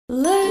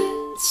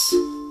Let's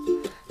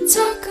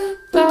talk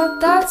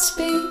about that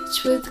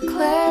speech with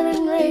Claire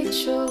and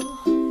Rachel.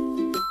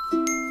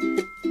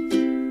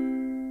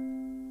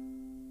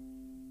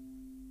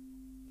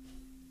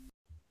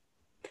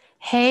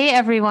 Hey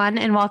everyone,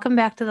 and welcome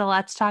back to the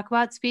Let's Talk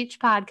About Speech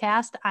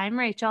podcast. I'm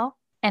Rachel.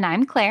 And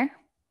I'm Claire.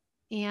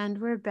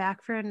 And we're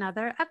back for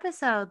another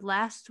episode.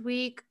 Last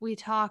week, we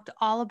talked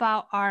all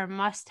about our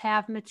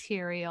must-have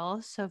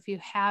materials. So if you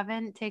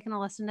haven't taken a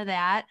listen to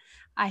that,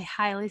 I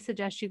highly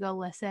suggest you go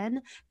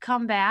listen.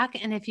 Come back,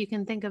 and if you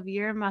can think of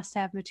your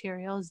must-have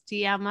materials,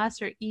 DM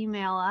us or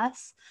email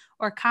us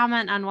or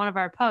comment on one of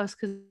our posts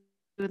because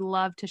we would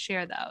love to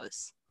share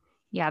those.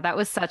 Yeah, that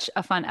was such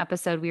a fun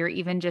episode. We were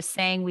even just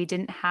saying we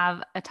didn't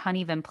have a ton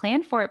even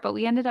planned for it, but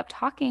we ended up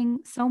talking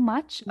so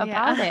much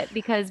about it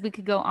because we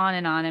could go on,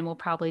 and we'll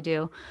probably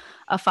do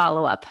a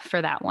follow-up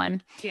for that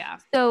one. Yeah.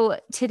 So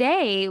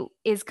today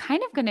is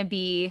kind of going to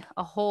be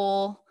a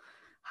whole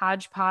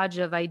hodgepodge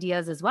of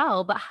ideas as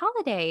well, but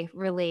holiday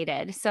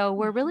related. So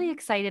we're really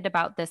excited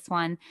about this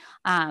one.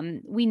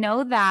 We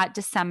know that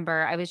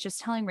December, I was just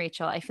telling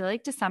Rachel, I feel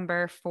like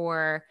December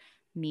for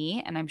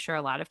me, and I'm sure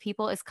a lot of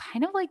people, is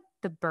kind of like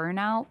the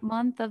burnout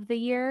month of the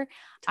year.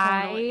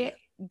 Totally. I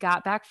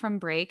got back from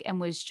break and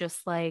was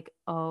just like,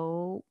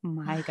 oh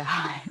my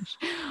gosh,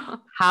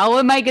 how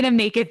am I going to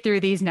make it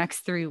through these next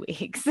 3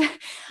 weeks?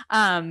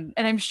 And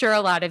I'm sure a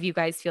lot of you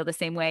guys feel the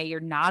same way. You're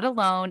not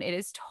alone. It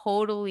is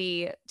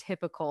totally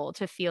typical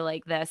to feel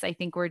like this. I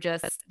think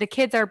the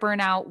kids are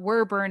burnout.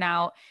 We're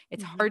burnout.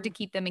 It's hard to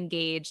keep them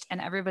engaged, and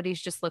everybody's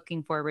just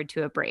looking forward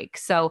to a break.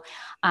 So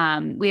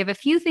we have a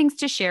few things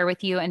to share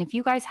with you. And if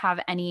you guys have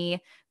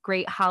any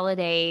great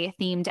holiday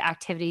themed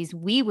activities,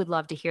 we would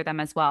love to hear them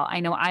as well. I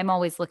know I'm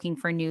always looking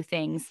for new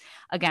things.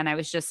 Again, I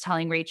was just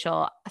telling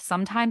Rachel,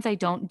 sometimes I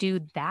don't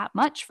do that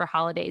much for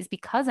holidays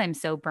because I'm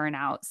so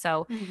burnout.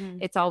 So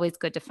it's always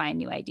good to find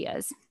new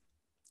ideas.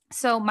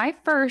 So my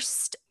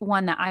first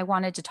one that I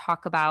wanted to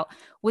talk about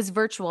was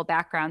virtual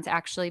backgrounds,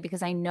 actually,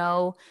 because I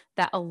know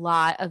that a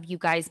lot of you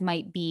guys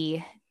might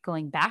be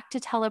going back to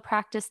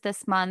telepractice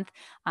this month.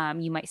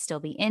 You might still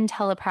be in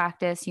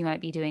telepractice. You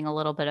might be doing a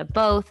little bit of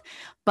both,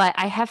 but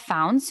I have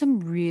found some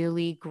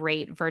really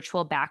great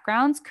virtual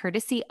backgrounds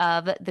courtesy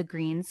of the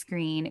Green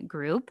Screen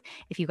group.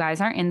 If you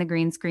guys aren't in the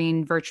Green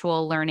Screen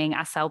Virtual Learning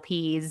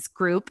SLPs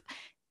group,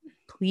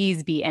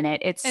 please be in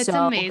it. It's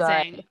so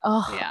amazing. Good.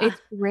 Oh, yeah.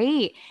 It's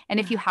great. And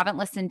if you haven't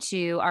listened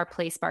to our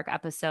Play Spark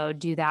episode,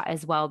 do that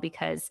as well,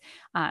 because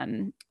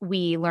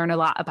we learn a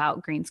lot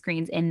about green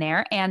screens in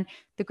there. And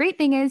the great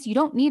thing is you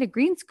don't need a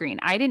green screen.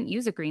 I didn't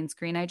use a green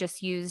screen. I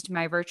just used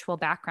my virtual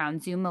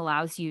background. Zoom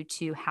allows you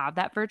to have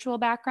that virtual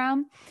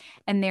background.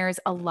 And there's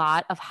a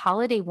lot of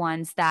holiday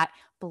ones that,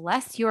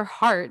 bless your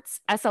hearts,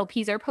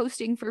 SLPs are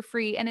posting for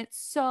free, and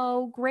it's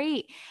so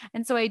great.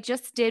 And so I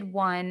just did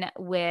one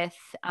with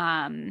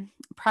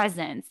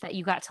presents that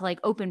you got to like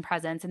open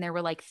presents, and there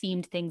were like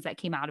themed things that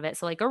came out of it.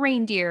 So like a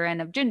reindeer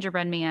and a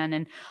gingerbread man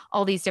and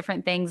all these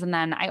different things. And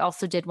then I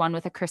also did one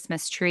with a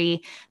Christmas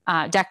tree,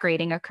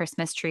 decorating a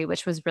Christmas tree,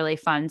 which was really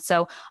fun.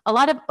 So a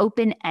lot of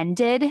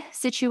open-ended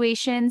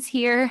situations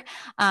here.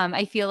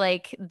 I feel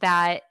like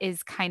that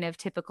is kind of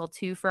typical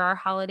too for our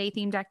holiday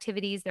themed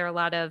activities. There are a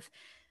lot of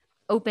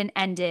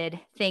open-ended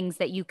things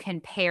that you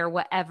can pair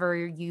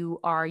whatever you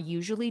are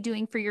usually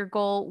doing for your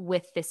goal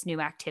with this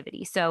new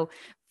activity. So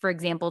for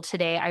example,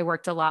 today I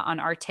worked a lot on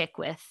Artic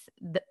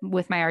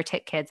with my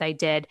Artic kids. I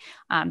did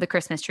the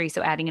Christmas tree,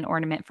 so adding an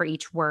ornament for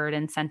each word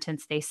and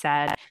sentence they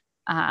said.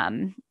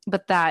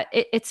 But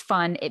it's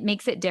fun. It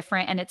makes it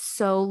different, and it's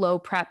so low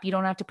prep. You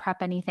don't have to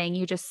prep anything.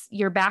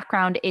 Your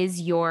background is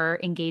your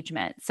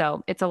engagement.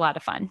 So it's a lot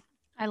of fun.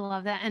 I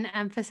love that. And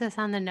emphasis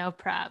on the no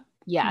prep.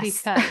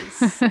 Yes.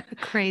 Because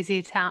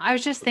crazy town. I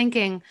was just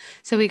thinking,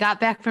 so we got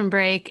back from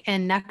break,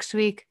 and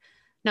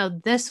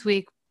this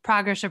week,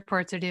 progress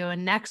reports are due.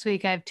 And next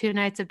week I have 2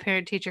 nights of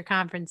parent teacher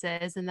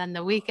conferences. And then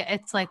the week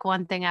it's like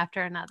one thing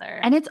after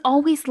another. And it's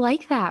always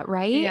like that,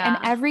 right? Yeah.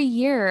 And every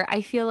year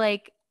I feel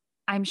like,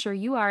 I'm sure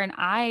you are, and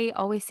I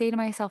always say to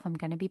myself, I'm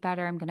going to be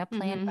better. I'm going to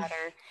plan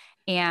better.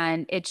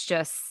 And it's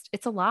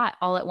a lot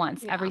all at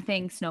once. Yeah.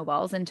 Everything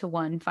snowballs into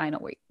one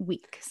final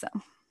week. So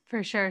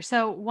for sure.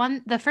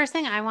 So the first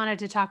thing I wanted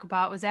to talk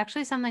about was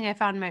actually something I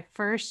found my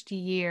first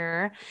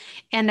year,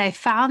 and I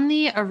found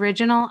the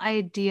original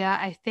idea,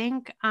 I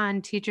think,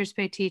 on Teachers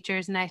Pay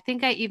Teachers. And I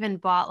think I even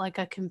bought like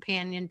a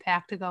companion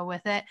pack to go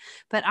with it,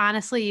 but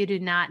honestly, you do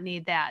not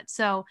need that.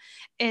 So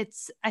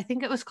I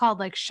think it was called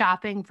like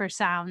Shopping for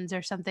Sounds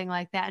or something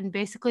like that. And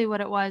basically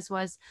what it was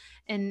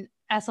an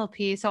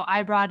SLP. So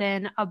I brought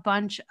in a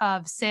bunch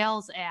of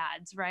sales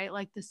ads, right?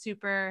 Like the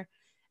super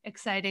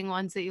exciting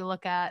ones that you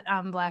look at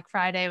on Black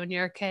Friday when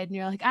you're a kid and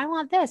you're like, I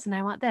want this and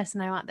I want this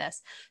and I want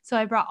this. So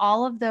I brought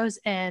all of those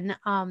in.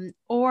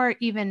 Or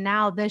even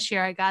now this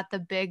year, I got the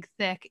big,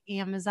 thick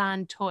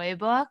Amazon toy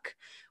book,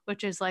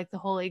 which is like the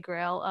holy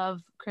grail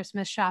of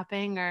Christmas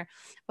shopping or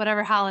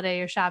whatever holiday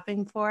you're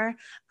shopping for.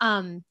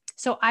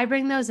 So I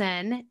bring those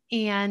in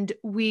and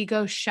we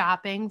go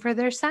shopping for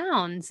their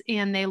sounds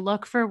and they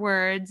look for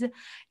words.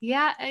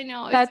 Yeah, I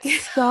know.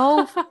 That's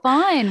so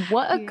fun.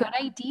 What a Yeah. good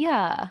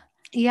idea.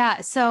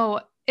 Yeah.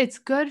 So it's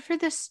good for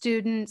the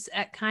students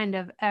at kind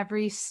of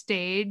every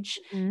stage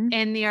Mhm.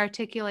 in the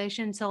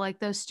articulation. So, like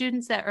those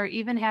students that are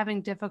even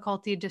having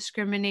difficulty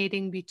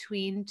discriminating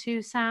between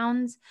two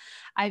sounds,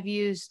 I've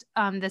used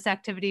this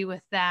activity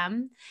with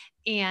them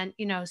and,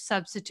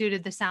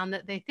 substituted the sound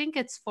that they think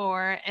it's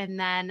for. And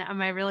then, am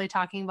I really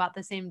talking about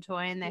the same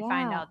toy? And they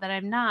find Yeah. out that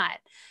I'm not.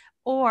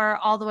 Or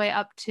all the way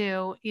up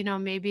to,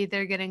 maybe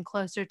they're getting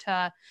closer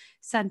to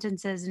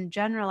sentences and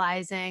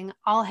generalizing.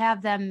 I'll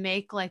have them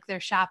make like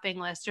their shopping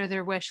list or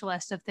their wish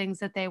list of things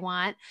that they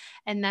want.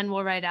 And then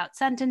we'll write out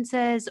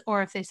sentences.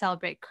 Or if they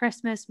celebrate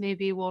Christmas,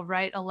 maybe we'll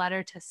write a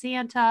letter to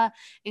Santa,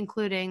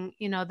 including,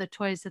 the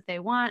toys that they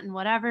want and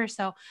whatever.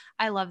 So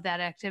I love that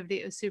activity.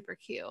 It was super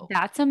cute.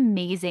 That's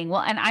amazing.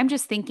 Well, and I'm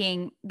just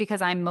thinking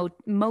because I'm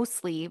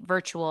mostly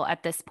virtual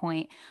at this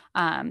point,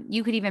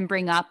 you could even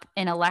bring up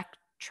an electronic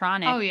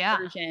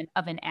version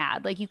of an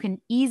ad. Like you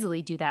can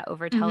easily do that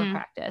over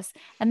telepractice.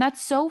 And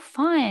that's so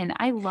fun.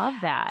 I love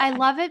that. I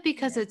love it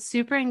because it's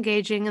super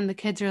engaging and the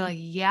kids are like,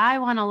 yeah, I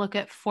want to look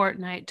at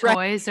Fortnite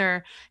toys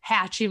or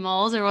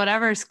Hatchimals or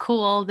whatever's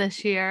cool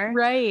this year.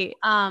 Right.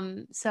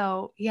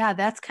 So yeah,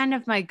 that's kind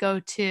of my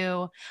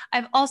go-to.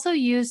 I've also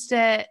used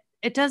it.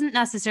 It doesn't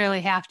necessarily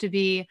have to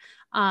be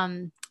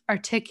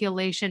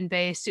articulation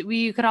based.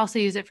 You could also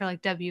use it for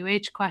like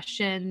WH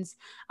questions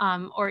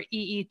or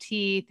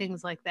EET,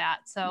 things like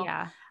that. So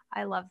yeah,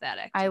 I love that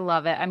activity. I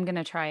love it. I'm going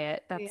to try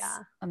it. That's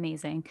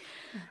amazing.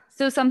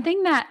 So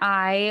something that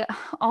I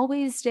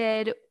always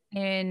did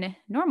in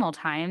normal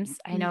times,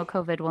 I know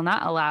COVID will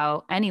not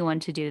allow anyone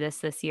to do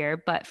this year,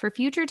 but for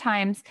future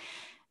times,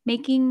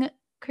 making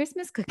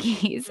Christmas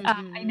cookies.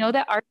 I know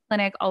that our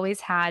clinic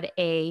always had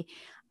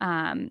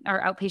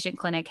our outpatient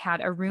clinic had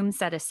a room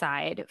set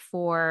aside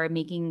for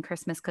making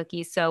Christmas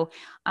cookies. So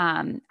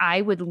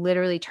I would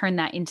literally turn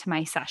that into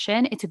my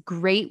session. It's a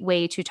great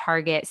way to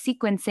target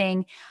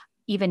sequencing,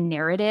 even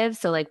narrative.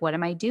 So like, what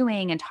am I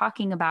doing and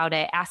talking about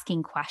it,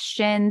 asking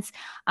questions,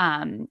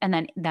 and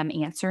then them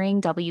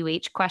answering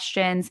WH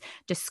questions,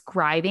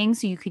 describing.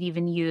 So you could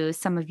even use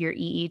some of your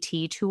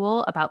EET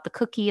tool about the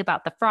cookie,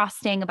 about the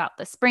frosting, about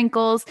the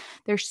sprinkles.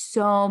 There's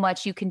so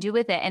much you can do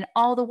with it. And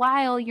all the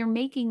while you're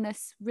making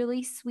this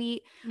really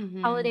sweet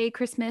holiday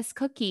Christmas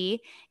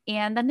cookie,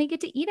 and then they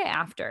get to eat it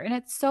after. And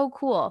it's so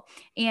cool.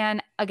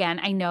 And again,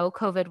 I know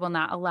COVID will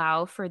not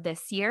allow for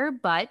this year,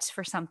 but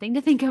for something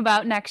to think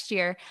about next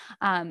year.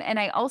 And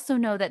I also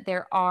know that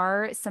there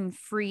are some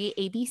free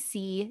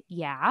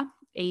ABCYA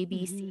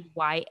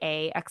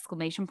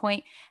exclamation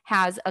point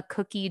has a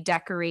cookie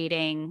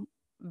decorating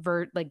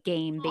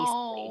game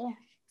basically.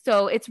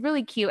 So it's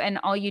really cute. And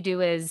all you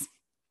do is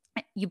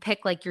you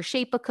pick like your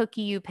shape of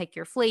cookie, you pick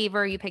your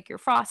flavor, you pick your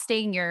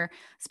frosting, your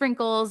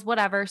sprinkles,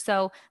 whatever.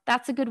 So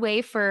that's a good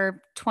way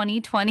for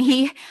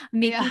 2020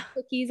 making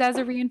cookies as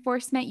a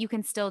reinforcement. You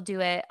can still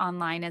do it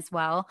online as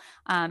well.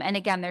 And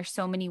again, there's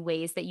so many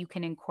ways that you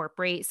can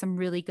incorporate some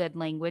really good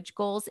language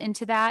goals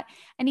into that,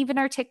 and even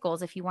our tick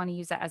goals if you want to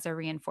use that as a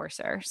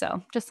reinforcer.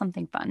 So just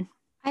something fun.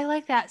 I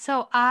like that.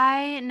 So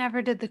I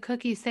never did the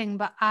cookies thing,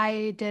 but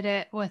I did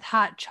it with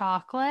hot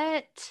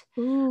chocolate.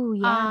 Ooh,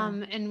 yeah.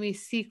 And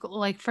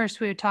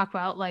first we would talk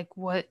about like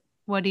what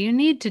do you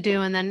need to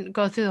do, and then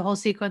go through the whole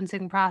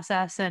sequencing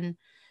process and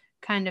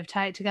kind of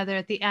tie it together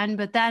at the end.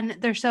 But then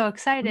they're so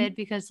excited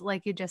because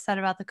like you just said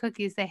about the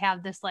cookies, they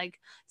have this like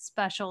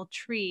special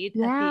treat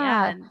at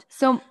the end.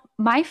 So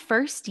my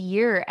first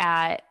year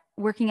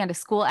working at a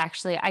school,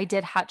 actually, I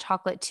did hot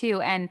chocolate too.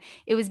 And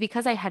it was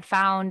because I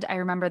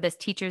remember this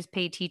Teachers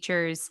Pay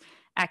Teachers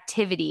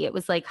activity. It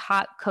was like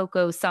hot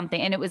cocoa something.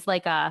 And it was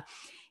like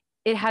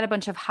it had a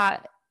bunch of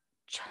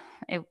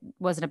it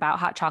wasn't about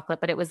hot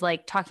chocolate, but it was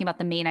like talking about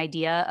the main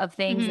idea of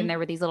things. And there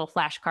were these little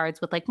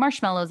flashcards with like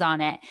marshmallows on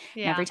it.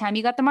 Yeah. And every time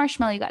you got the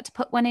marshmallow, you got to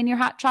put one in your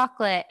hot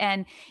chocolate.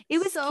 And it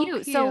was so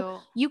cute.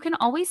 So you can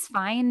always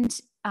find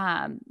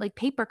like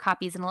paper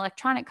copies and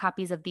electronic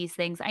copies of these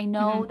things. I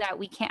know that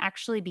we can't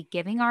actually be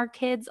giving our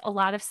kids a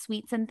lot of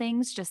sweets and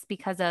things just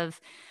because of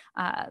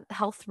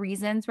health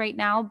reasons right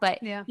now,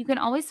 but you can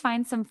always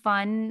find some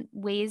fun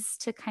ways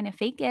to kind of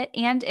fake it.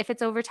 And if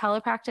it's over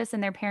telepractice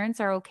and their parents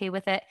are okay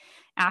with it,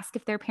 ask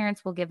if their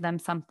parents will give them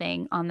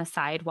something on the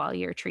side while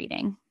you're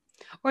treating.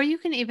 Or you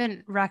can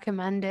even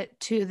recommend it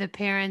to the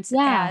parents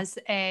as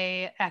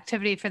a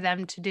activity for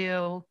them to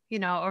do,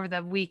 over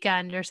the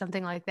weekend or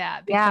something like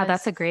that. Yeah,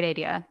 that's a great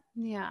idea.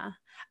 Yeah.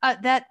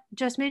 That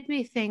just made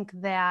me think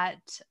that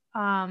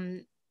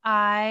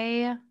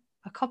a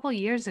couple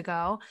years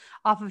ago,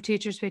 off of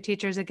Teachers Pay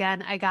Teachers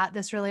again, I got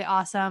this really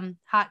awesome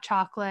hot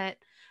chocolate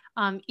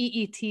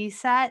EET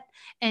set,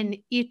 and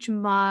each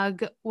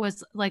mug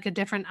was like a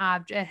different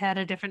object. It had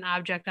a different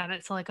object on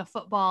it. So like a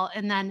football,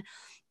 and then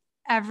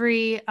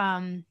every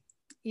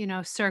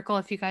circle,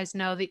 if you guys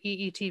know the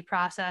EET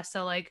process.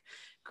 So like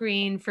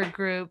green for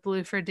group,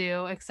 blue for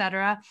do,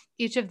 etc.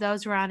 Each of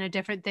those were on a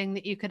different thing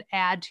that you could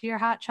add to your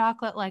hot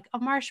chocolate, like a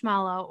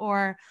marshmallow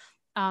or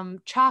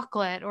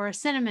chocolate or a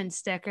cinnamon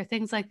stick or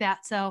things like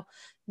that. So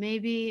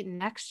maybe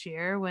next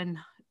year when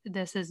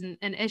this isn't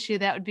an issue,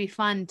 that would be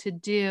fun to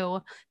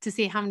do, to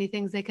see how many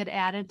things they could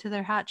add into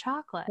their hot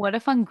chocolate. What a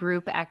fun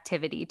group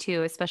activity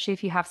too, especially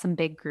if you have some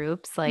big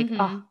groups. Like,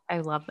 oh, I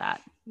love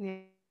that.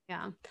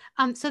 Yeah.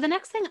 So the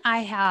next thing I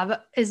have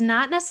is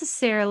not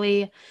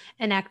necessarily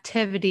an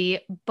activity,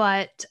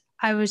 but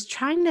I was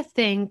trying to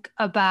think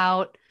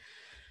about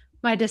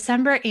my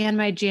December and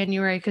my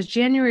January, because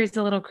January is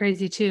a little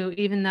crazy too,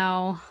 even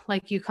though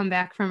like you come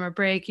back from a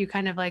break, you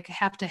kind of like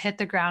have to hit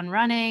the ground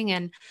running.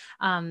 And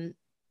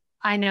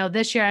I know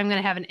this year I'm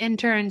going to have an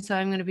intern, so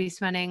I'm going to be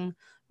spending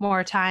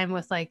more time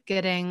with like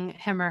getting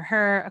him or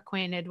her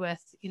acquainted with,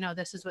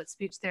 this is what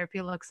speech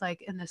therapy looks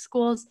like in the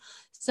schools.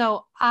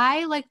 So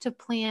I like to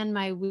plan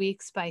my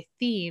weeks by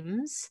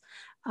themes.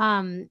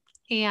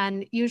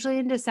 And usually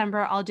in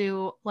December, I'll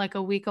do like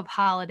a week of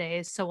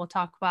holidays. So we'll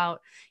talk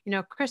about,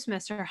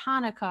 Christmas or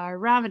Hanukkah or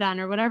Ramadan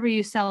or whatever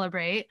you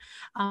celebrate,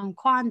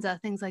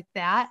 Kwanzaa, things like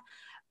that.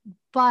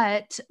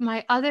 But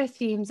my other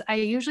themes, I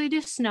usually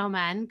do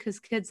snowmen because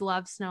kids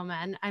love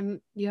snowmen.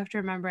 You have to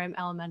remember I'm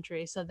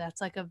elementary, so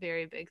that's like a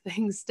very big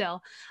thing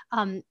still.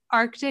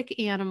 Arctic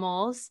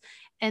animals,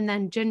 and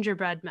then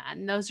gingerbread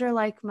men. Those are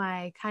like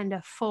my kind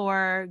of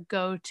 4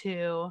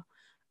 go-to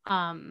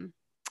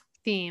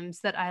themes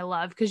that I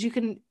love, because you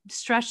can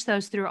stretch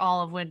those through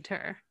all of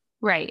winter.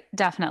 Right.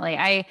 Definitely.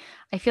 I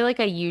feel like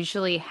I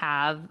usually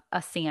have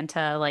a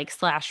Santa like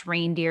 /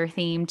 reindeer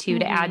theme too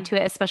to add to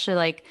it, especially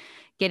like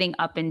getting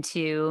up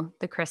into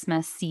the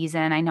Christmas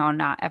season. I know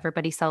not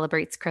everybody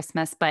celebrates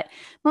Christmas, but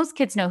most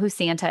kids know who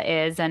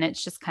Santa is, and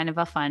it's just kind of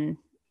a fun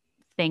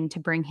thing to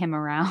bring him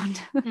around.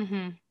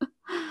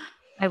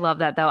 I love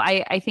that though.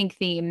 I think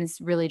themes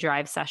really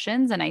drive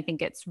sessions, and I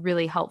think it's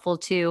really helpful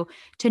to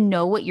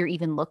know what you're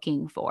even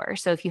looking for.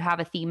 So if you have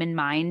a theme in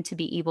mind, to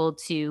be able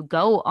to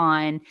go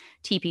on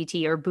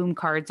TPT or Boom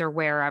Cards or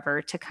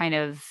wherever to kind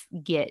of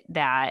get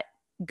that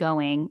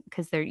going,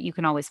 because there you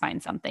can always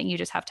find something. You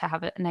just have to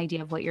have an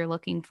idea of what you're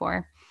looking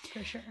for.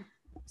 For sure.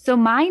 So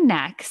my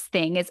next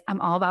thing is I'm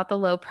all about the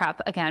low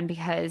prep again,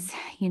 because,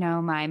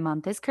 my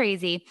month is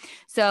crazy.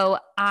 So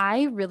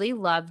I really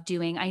love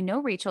doing, I know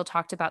Rachel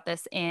talked about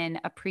this in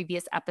a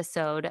previous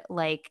episode,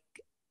 like,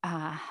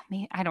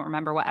 I don't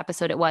remember what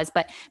episode it was,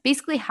 but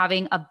basically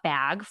having a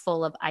bag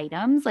full of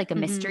items, like a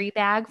mystery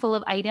bag full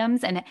of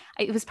items. And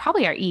it was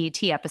probably our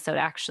EET episode,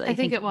 actually. I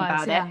think it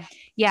was.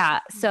 Yeah.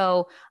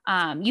 So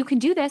you can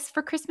do this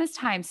for Christmas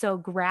time. So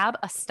grab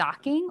a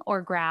stocking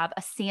or grab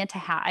a Santa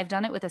hat. I've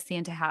done it with a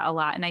Santa hat a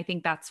lot, and I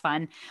think that's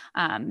fun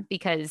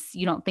because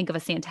you don't think of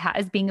a Santa hat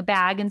as being a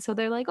bag. And so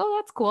they're like, oh,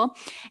 that's cool.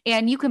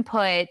 And you can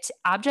put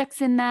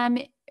objects in them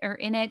or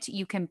in it.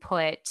 You can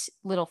put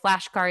little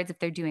flashcards if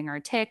they're doing our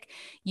tick.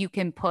 You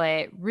can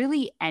put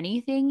really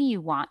anything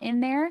you want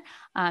in there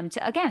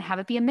to, again, have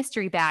it be a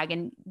mystery bag.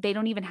 And they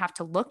don't even have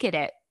to look at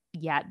it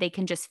yet. They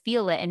can just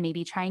feel it and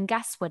maybe try and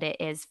guess what it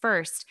is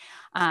first.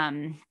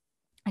 Again,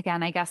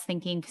 I guess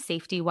thinking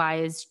safety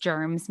wise,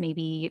 germs,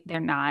 maybe they're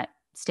not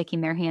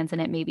sticking their hands in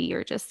it. Maybe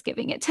you're just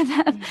giving it to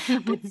them,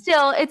 but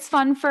still it's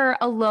fun for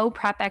a low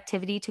prep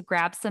activity to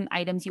grab some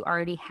items you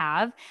already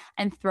have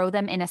and throw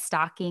them in a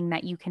stocking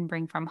that you can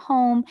bring from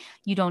home.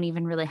 You don't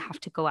even really have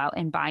to go out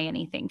and buy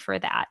anything for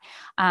that.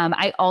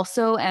 I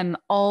also am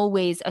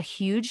always a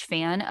huge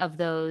fan of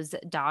those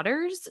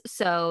daughters.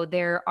 So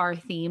there are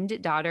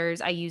themed daughters.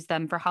 I use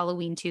them for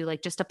Halloween too,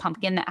 like just a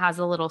pumpkin that has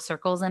the little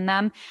circles in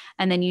them.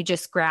 And then you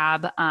just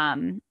grab,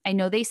 I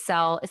know they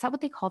sell, is that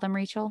what they call them,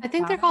 Rachel? I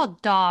think they're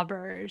called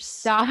daubers.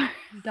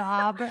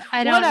 Dauber.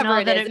 I don't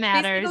know that it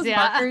matters.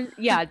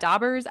 Yeah.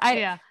 Daubers.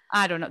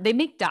 I don't know. They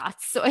make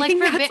dots. So like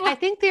I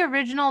think the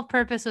original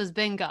purpose was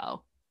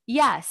bingo.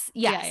 Yes.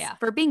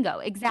 For bingo.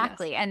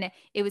 Exactly. Yes. And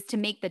it was to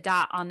make the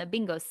dot on the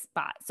bingo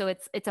spot. So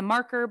it's a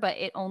marker, but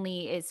it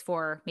only is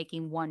for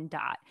making one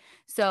dot.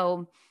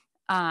 So,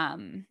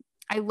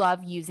 I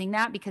love using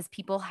that because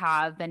people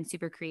have been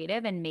super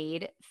creative and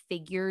made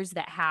figures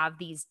that have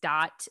these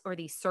dot or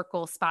these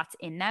circle spots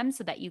in them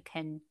so that you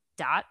can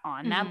dot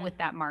on them with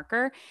that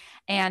marker.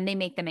 And they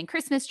make them in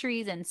Christmas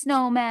trees and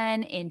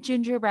snowmen, in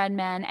gingerbread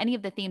men, any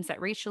of the themes that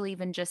Rachel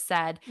even just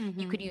said,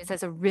 you could use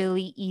as a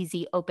really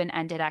easy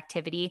open-ended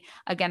activity.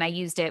 Again, I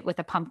used it with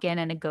a pumpkin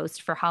and a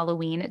ghost for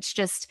Halloween. It's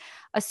just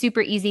a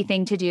super easy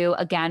thing to do,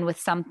 again, with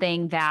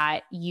something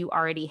that you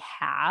already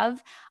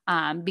have,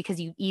 because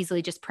you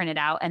easily just print it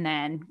out and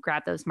then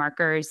grab those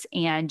markers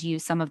and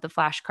use some of the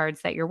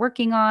flashcards that you're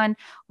working on,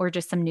 or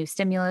just some new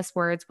stimulus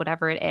words,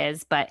 whatever it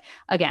is. But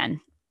again,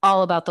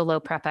 all about the low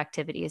prep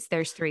activities.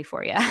 There's 3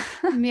 for you.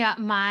 Yeah,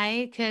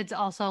 my kids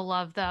also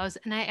love those.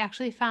 And I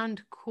actually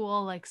found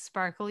cool, like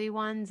sparkly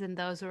ones, and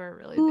those were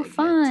really big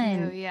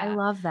fun. too. Yeah. I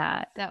love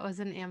that. That was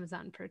an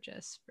Amazon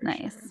purchase. For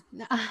nice.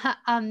 Sure.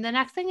 The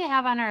next thing I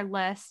have on our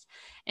list,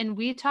 and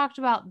we talked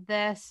about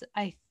this,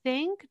 I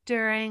think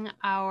during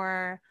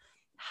our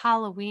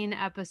Halloween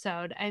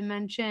episode, I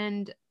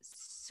mentioned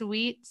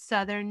Sweet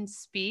Southern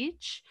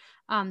Speech.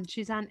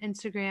 She's on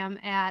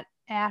Instagram at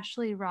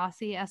Ashley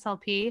Rossi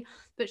SLP,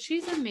 but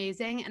she's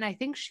amazing. And I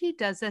think she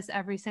does this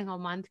every single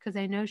month because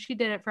I know she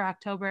did it for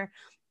October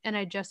and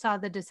I just saw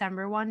the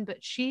December one,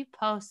 but she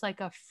posts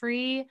like a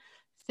free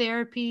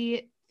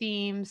therapy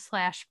theme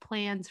 /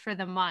 plans for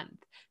the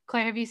month.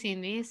 Claire, have you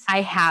seen these?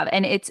 I have,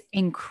 and it's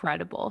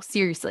incredible.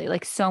 Seriously,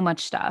 like so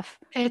much stuff.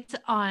 It's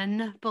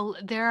unbelievable.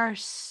 There are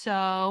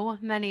so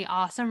many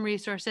awesome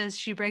resources.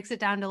 She breaks it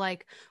down to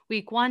like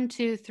week 1,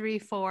 2, 3,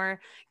 4,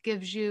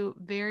 gives you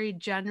very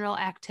general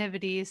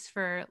activities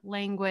for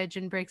language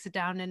and breaks it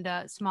down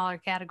into smaller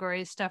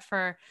categories, stuff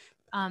for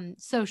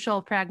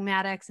social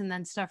pragmatics and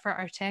then stuff for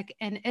Arctic.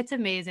 And it's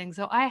amazing.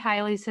 So I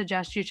highly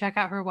suggest you check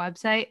out her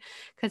website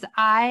because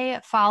I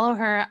follow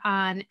her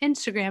on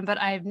Instagram, but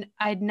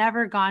I'd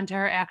never gone to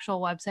her actual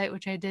website,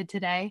 which I did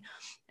today.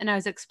 And I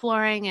was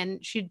exploring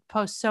and she'd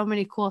post so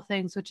many cool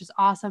things, which is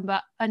awesome.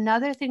 But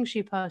another thing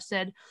she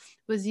posted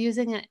was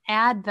using an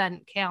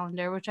advent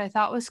calendar, which I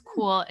thought was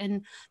cool.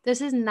 And this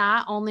is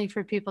not only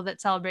for people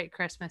that celebrate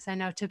Christmas. I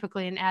know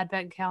typically an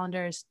advent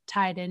calendar is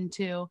tied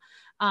into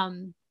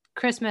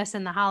Christmas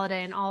and the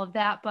holiday and all of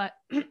that, but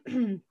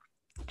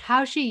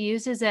how she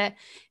uses it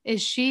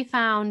is she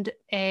found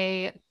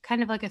a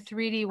kind of like a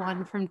 3D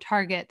one from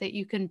Target that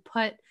you can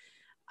put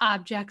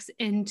objects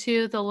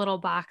into the little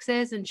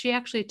boxes, and she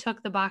actually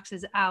took the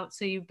boxes out,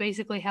 so you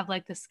basically have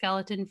like the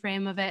skeleton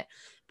frame of it,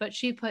 but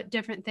she put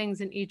different things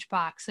in each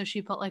box. So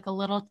she put like a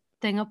little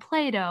thing of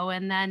Play-Doh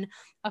and then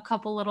a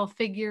couple little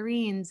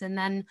figurines and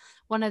then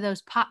one of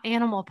those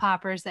animal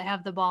poppers that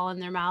have the ball in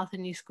their mouth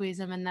and you squeeze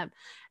them in them.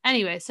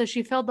 Anyway, so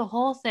she filled the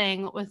whole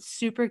thing with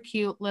super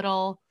cute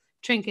little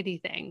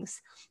trinkety things.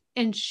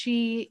 And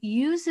she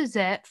uses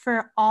it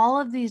for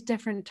all of these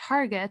different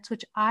targets,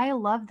 which I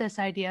love this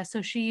idea.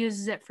 So she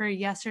uses it for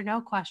yes or no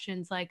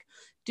questions like,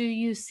 do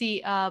you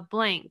see a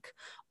blank?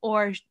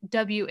 Or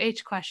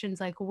WH questions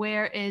like,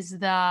 where is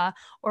the,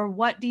 or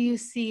what do you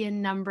see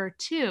in number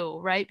 2,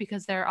 right?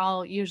 Because they're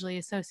all usually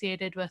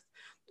associated with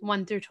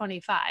 1 through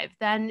 25.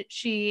 Then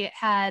she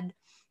had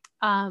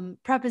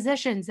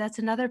prepositions. That's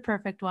another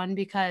perfect one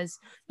because,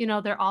 you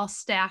know, they're all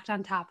stacked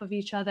on top of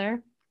each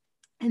other.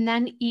 And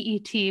then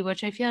EET,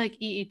 which I feel like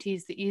EET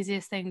is the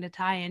easiest thing to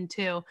tie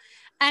into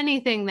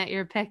anything that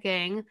you're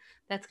picking.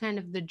 That's kind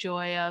of the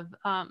joy of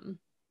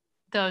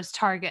those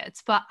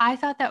targets. But I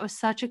thought that was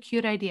such a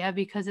cute idea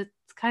because it's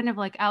kind of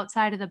like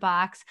outside of the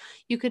box.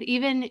 You could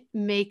even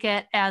make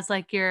it as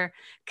like your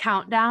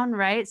countdown,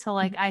 right? So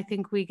like I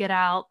think we get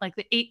out like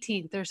the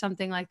 18th or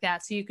something like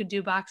that. So you could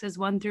do boxes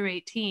 1 through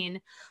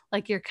 18,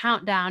 like your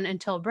countdown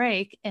until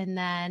break. And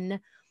then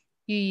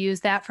you use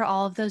that for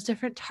all of those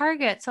different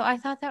targets. So I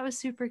thought that was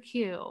super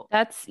cute.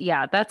 That's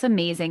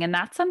amazing. And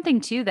that's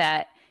something too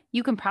that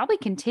you can probably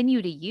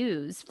continue to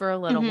use for a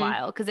little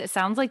while because it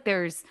sounds like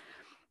there's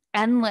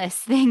endless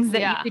things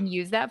that you can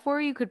use that for.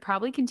 You could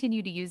probably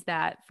continue to use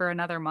that for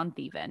another month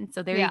even.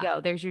 So there you go.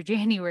 There's your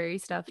January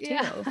stuff too.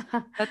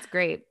 That's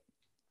great.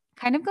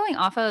 Kind of going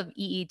off of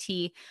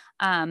EET,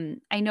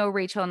 I know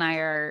Rachel and I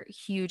are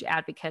huge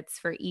advocates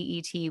for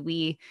EET.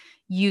 We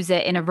use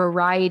it in a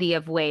variety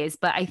of ways,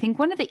 but I think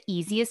one of the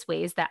easiest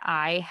ways that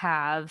I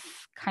have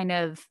kind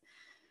of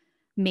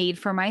made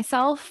for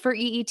myself for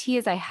EET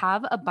is I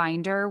have a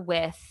binder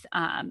with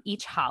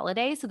each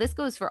holiday. So this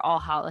goes for all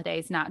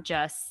holidays, not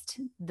just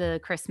the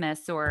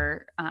Christmas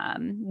or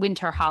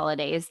winter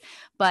holidays,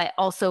 but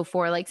also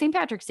for like St.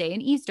 Patrick's Day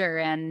and Easter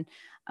and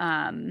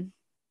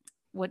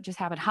what just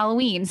happened?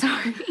 Halloween.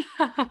 Sorry.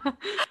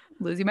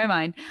 Losing my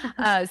mind.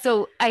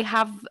 So I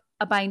have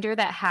a binder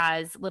that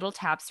has little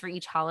tabs for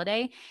each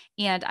holiday.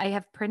 And I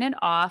have printed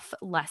off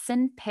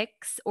lesson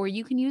picks, or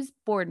you can use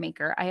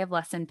Boardmaker. I have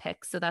lesson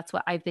picks. So that's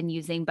what I've been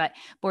using, but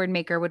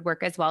Boardmaker would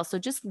work as well. So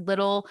just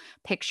little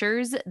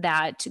pictures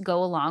that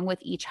go along with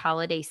each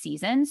holiday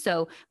season.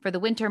 So for the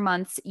winter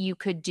months, you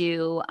could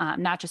do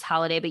not just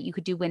holiday, but you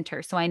could do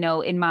winter. So I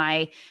know in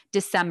my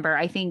December,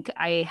 I think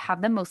I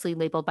have them mostly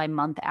labeled by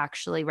month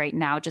actually right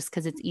now, just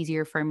because it's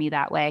easier for me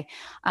that way.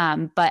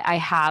 But I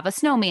have a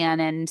snowman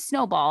and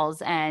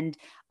snowballs and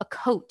a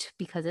coat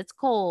because it's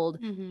cold,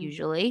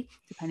 usually,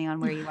 depending on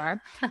where you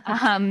are,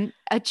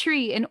 a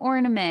tree, an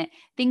ornament,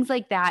 things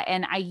like that.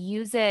 And I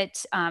use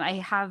it. I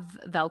have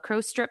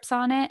Velcro strips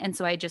on it. And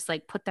so I just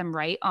like put them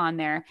right on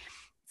there.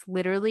 It's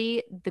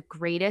literally the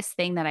greatest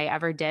thing that I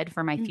ever did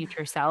for my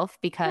future self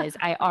because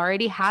I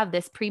already have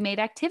this pre-made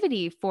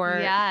activity for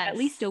at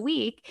least a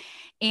week.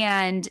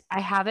 And I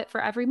have it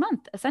for every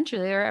month,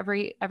 essentially, or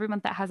every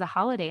month that has a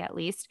holiday at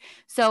least.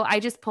 So I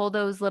just pull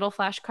those little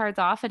flashcards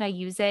off and I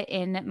use it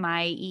in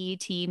my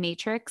EET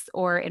matrix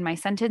or in my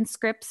sentence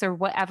scripts or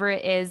whatever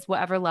it is,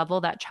 whatever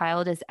level that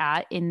child is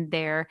at in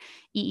their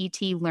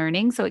EET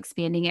learning. So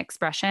expanding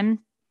expression.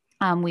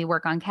 We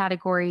work on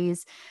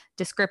categories,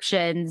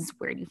 descriptions,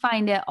 where do you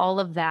find it, all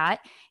of that.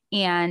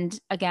 And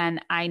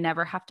again, I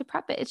never have to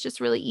prep it. It's just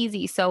really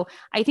easy. So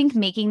I think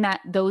making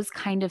those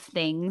kind of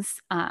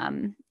things,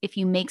 if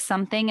you make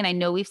something, and I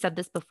know we've said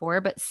this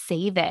before, but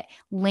save it,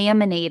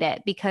 laminate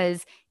it,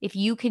 because if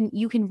you can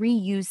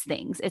reuse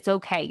things. It's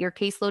okay. Your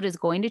caseload is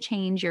going to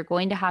change. You're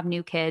going to have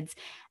new kids,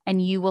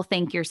 and you will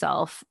thank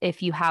yourself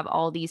if you have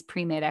all these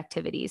pre-made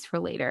activities for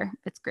later.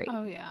 It's great.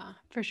 Oh yeah,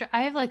 for sure.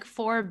 I have like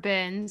 4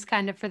 bins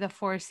kind of for the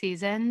 4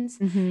 seasons,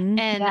 and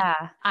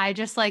Yeah. I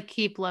just like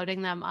keep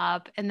loading them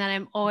up. And then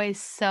I'm always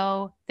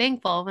so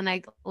thankful when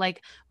I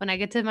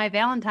get to my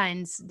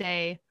Valentine's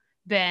Day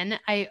bin,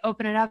 I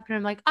open it up and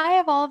I'm like, I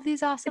have all of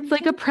these awesome It's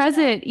like a things still.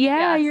 present.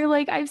 Yeah. Yes. You're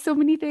like, I have so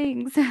many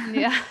things.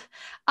 Yeah.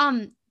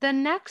 The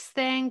next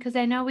thing, because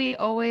I know we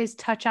always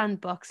touch on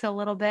books a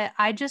little bit,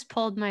 I just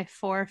pulled my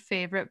 4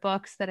 favorite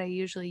books that I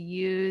usually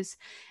use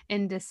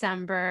in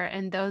December,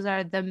 and those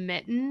are The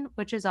Mitten,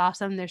 which is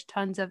awesome. There's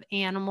tons of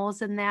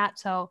animals in that.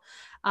 So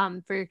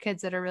for your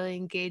kids that are really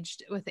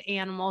engaged with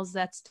animals,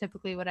 that's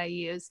typically what I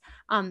use.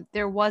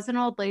 There Was an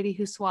Old Lady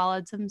Who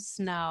Swallowed Some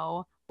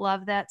Snow.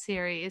 Love that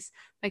series.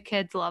 My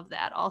kids love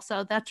that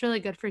also. That's really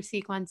good for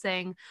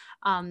sequencing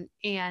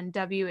and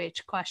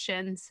WH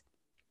questions.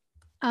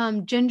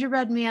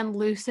 Gingerbread Man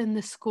Loose in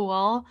the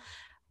School,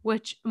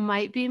 which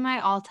might be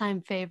my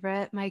all-time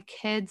favorite. My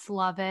kids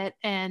love it.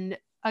 And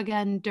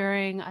again,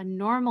 during a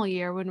normal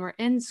year when we're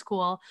in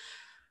school,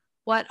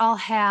 what I'll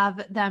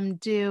have them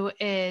do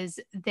is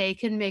they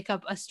can make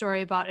up a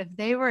story about if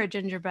they were a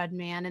gingerbread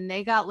man and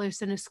they got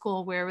loose in a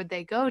school, where would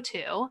they go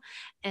to?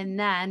 And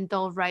then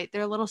they'll write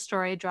their little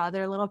story, draw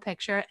their little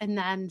picture, and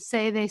then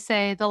they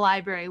say the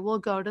library. We'll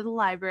go to the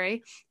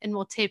library and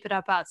we'll tape it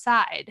up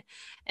outside.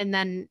 And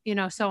then,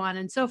 so on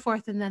and so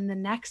forth. And then the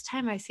next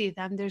time I see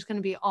them, there's going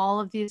to be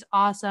all of these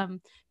awesome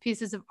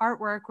pieces of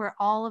artwork where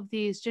all of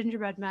these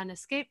gingerbread men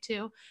escape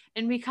to.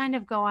 And we kind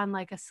of go on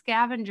like a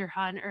scavenger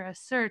hunt or a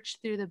search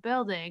through the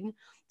building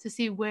to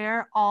see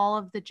where all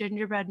of the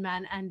gingerbread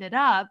men ended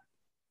up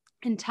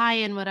and tie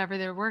in whatever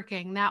they're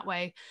working that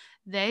way.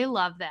 They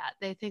love that.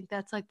 They think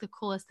that's like the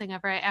coolest thing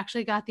ever. I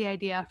actually got the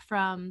idea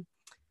from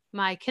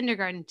my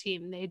kindergarten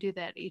team. They do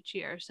that each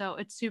year. So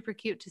it's super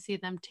cute to see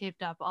them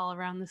taped up all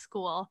around the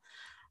school.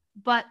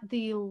 But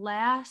the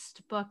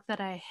last book that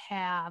I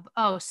have,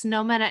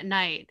 Snowmen at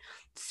Night.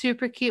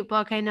 Super cute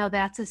book. I know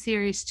that's a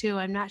series too.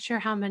 I'm not sure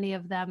how many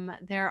of them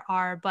there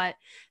are, but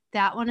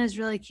that one is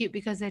really cute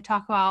because they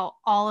talk about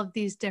all of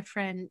these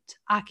different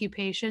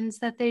occupations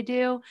that they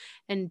do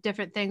and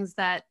different things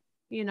that,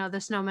 the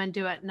snowmen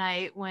do at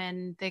night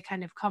when they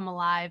kind of come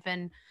alive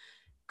and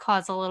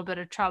cause a little bit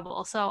of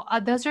trouble. So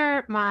those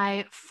are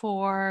my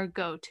 4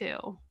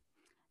 go-to.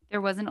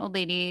 There Was an Old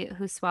Lady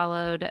Who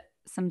Swallowed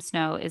Some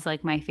Snow is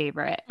like my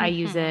favorite. I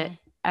use it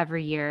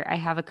every year. I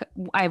have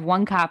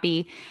 1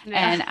 copy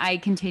and I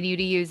continue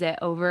to use it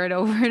over and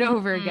over and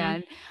over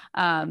again.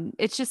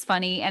 It's just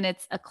funny, and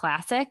it's a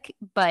classic,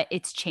 but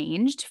it's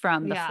changed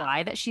from the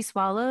fly that she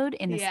swallowed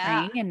in the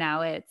spring, and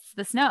now it's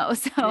the snow.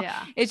 So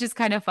it's just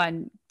kind of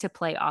fun to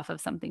play off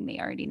of something they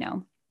already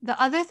know. The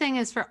other thing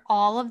is, for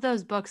all of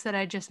those books that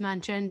I just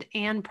mentioned,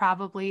 and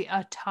probably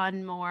a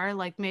ton more,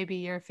 like maybe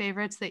your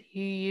favorites that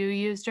you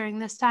use during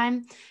this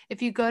time,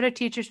 if you go to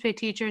Teachers Pay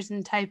Teachers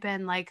and type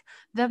in like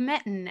The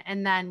Mitten,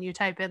 and then you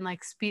type in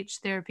like speech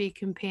therapy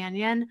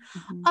companion,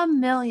 a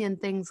million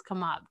things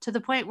come up, to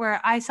the point where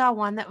I saw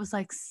one that was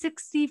like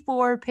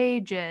 64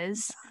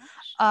 pages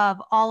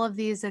of all of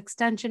these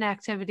extension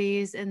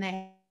activities, and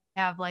they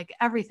have like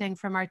everything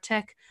from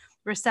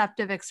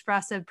receptive,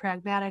 expressive,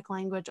 pragmatic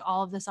language,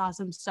 all of this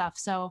awesome stuff.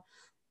 So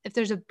if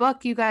there's a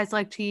book you guys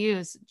like to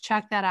use,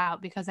 check that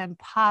out, because I'm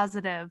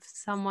positive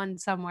someone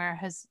somewhere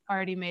has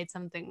already made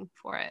something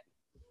for it.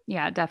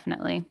 Yeah,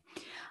 definitely.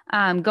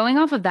 Going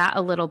off of that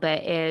a little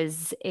bit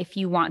is, if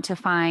you want to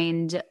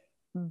find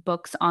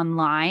books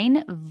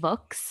online,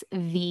 Vooks,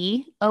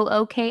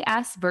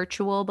 VOOKS,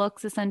 virtual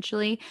books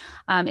essentially,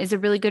 is a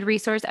really good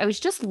resource. I was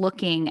just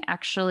looking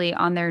actually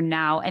on there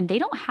now, and they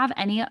don't have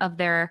any of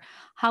their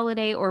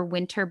holiday or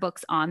winter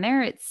books on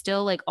there. It's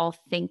still like all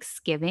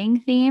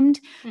Thanksgiving themed.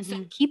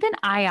 So keep an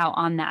eye out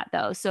on that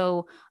though.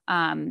 So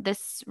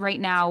this right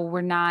now,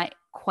 we're not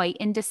quite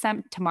in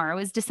December. Tomorrow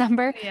is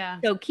December. Yeah.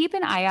 So keep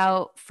an eye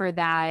out for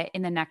that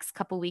in the next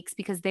couple weeks,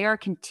 because they are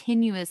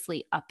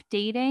continuously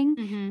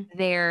updating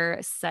their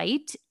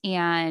site,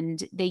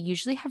 and they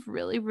usually have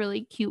really,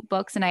 really cute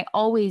books. And I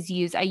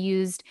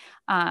used,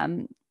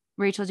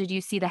 Rachel, did you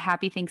see the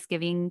Happy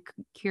Thanksgiving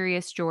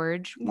Curious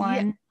George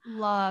one? Yeah,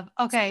 love.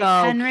 Okay.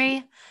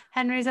 So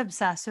Henry's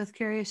obsessed with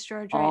Curious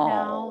George right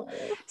now.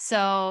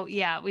 So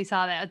yeah, we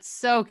saw that. It's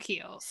so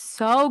cute.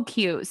 So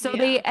cute. So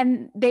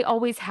they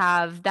always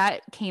have,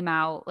 that came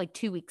out like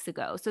 2 weeks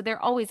ago. So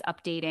they're always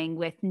updating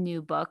with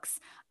new books.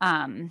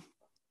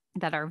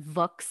 That are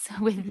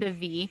Vooks with the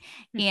V.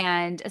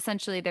 And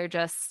essentially they're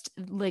just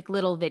like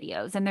little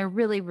videos, and they're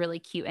really, really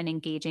cute and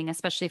engaging,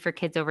 especially for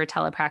kids over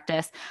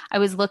telepractice. I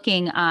was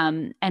looking,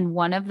 and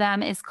one of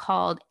them is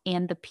called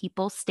And the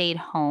People Stayed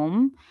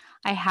Home.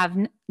 I have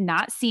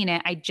not seen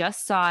it. I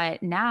just saw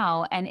it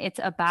now, and it's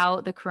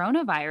about the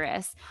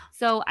coronavirus.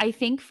 So I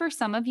think for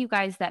some of you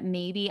guys that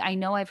maybe, I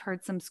know I've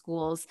heard some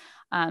schools,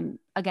 again,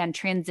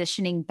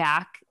 transitioning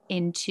back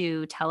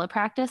into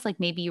telepractice, like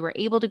maybe you were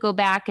able to go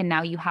back and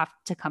now you have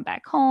to come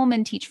back home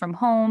and teach from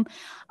home.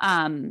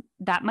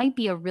 That might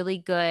be a really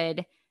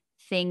good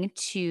thing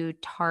to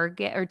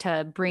target or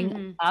to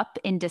bring up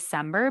in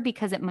December,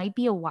 because it might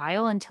be a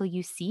while until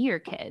you see your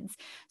kids.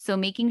 So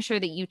making sure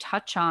that you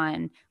touch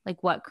on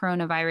like what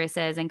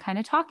coronavirus is and kind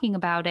of talking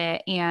about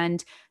it,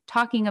 and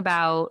talking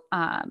about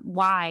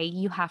why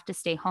you have to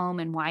stay home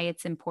and why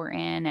it's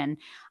important,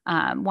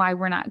 and why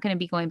we're not going to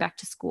be going back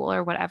to school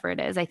or whatever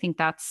it is. I think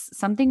that's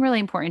something really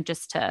important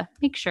just to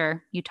make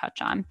sure you touch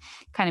on,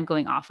 kind of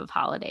going off of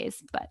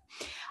holidays.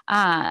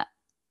 But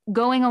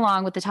going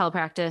along with the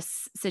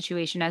telepractice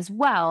situation as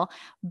well,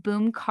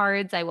 Boom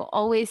Cards, I will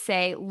always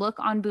say, look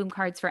on Boom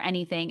Cards for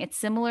anything. It's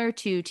similar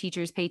to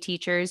Teachers Pay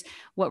Teachers.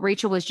 What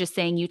Rachel was just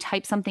saying, you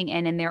type something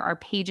in and there are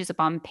pages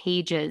upon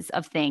pages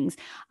of things.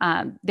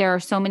 There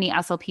are so many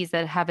SLPs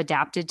that have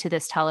adapted to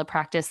this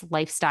telepractice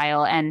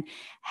lifestyle and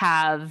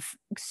have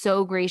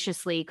so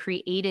graciously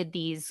created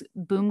these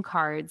Boom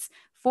Cards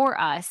for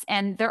us.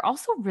 And they're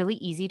also really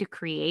easy to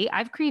create.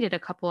 I've created a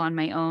couple on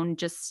my own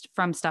just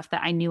from stuff that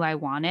I knew I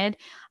wanted.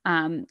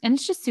 And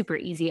it's just super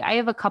easy. I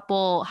have a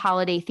couple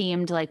holiday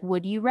themed, like,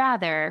 would you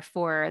rather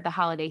for the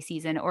holiday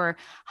season, or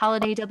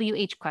holiday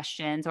WH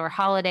questions, or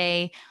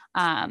holiday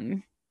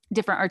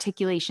different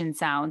articulation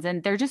sounds.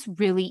 And they're just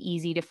really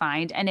easy to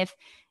find. And if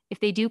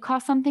they do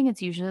cost something,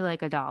 it's usually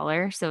like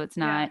 $1. So it's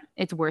not,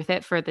 it's worth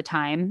it for the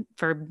time,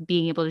 for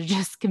being able to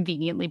just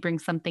conveniently bring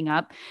something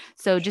up.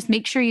 So just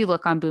make sure you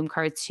look on Boom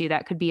Cards too.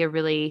 That could be a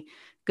really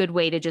good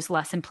way to just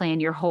lesson plan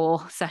your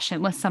whole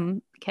session with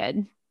some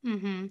kid.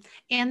 And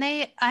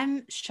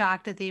I'm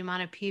shocked at the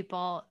amount of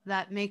people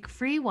that make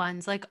free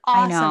ones, like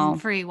awesome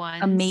free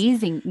ones.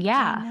 Amazing.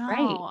 Yeah.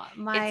 Right.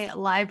 My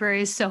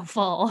library is so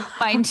full.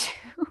 Mine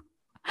too.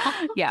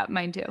 Yeah,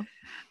 mine too.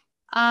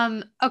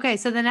 Okay,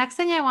 so the next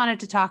thing I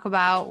wanted to talk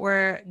about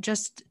were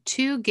just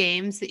 2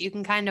 games that you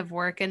can kind of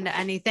work into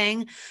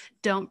anything.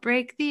 Don't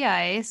Break the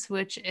Ice,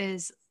 which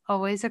is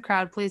always a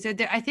crowd pleaser.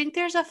 I think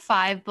there's a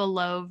Five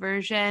Below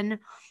version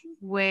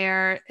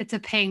where it's a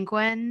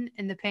penguin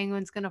and the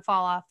penguin's going to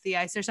fall off the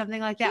ice or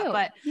something like that. Cute.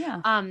 But,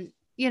 yeah.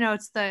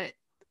 It's the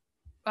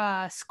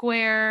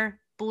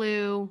square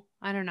blue,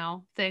 I don't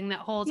know, thing that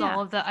holds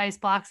all of the ice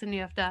blocks and you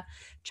have to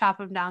chop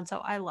them down. So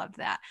I love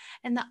that.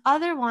 And the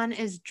other one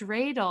is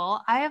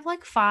dreidel. I have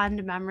like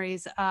fond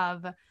memories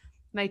of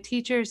my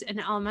teachers in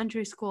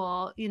elementary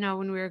school,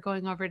 when we were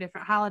going over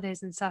different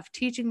holidays and stuff,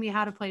 teaching me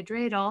how to play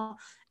dreidel.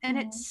 And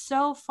it's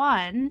so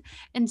fun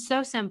and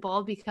so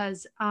simple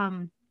because,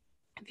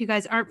 if you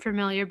guys aren't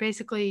familiar,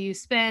 basically you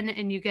spin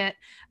and you get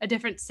a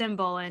different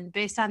symbol. And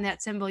based on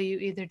that symbol, you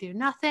either do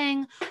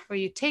nothing or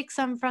you take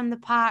some from the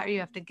pot or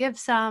you have to give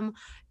some,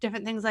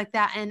 different things like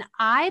that. And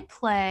I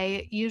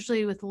play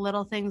usually with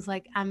little things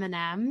like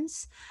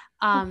M&Ms.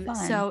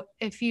 So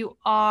if you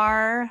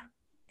are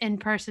in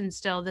person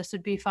still, this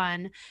would be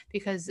fun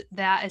because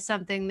that is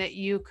something that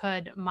you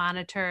could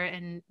monitor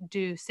and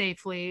do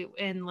safely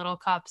in little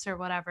cups or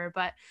whatever.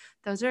 But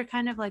those are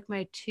kind of like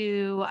my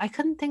 2. I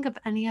couldn't think of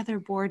any other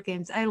board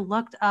games. I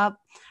looked up,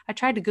 I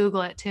tried to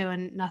Google it too,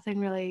 and nothing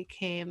really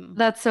came.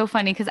 That's so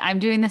funny because I'm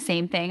doing the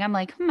same thing. I'm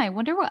like, I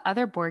wonder what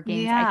other board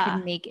games I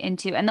could make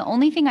into. And the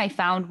only thing I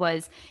found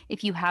was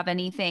if you have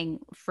anything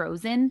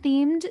Frozen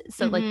themed,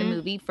 so like the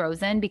movie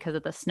Frozen, because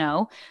of the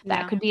snow,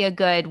 that could be a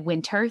good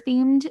winter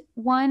themed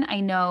one.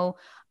 I know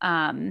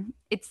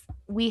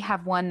we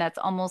have one that's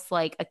almost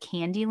like a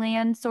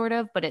Candyland sort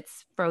of, but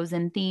it's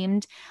Frozen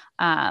themed.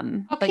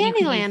 But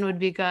Candyland would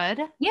be good.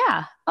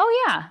 Yeah.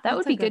 Oh yeah. That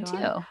would be good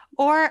too.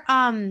 Or,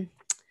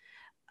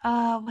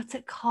 what's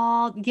it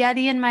called?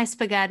 Yeti and My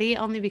Spaghetti,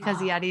 only because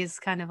Yeti is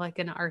kind of like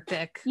an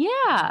Arctic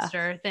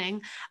monster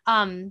thing.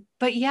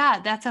 But yeah,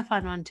 that's a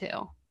fun one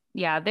too.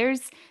 Yeah.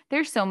 There's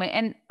so many.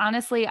 And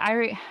honestly,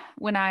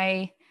 when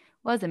I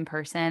was in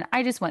person,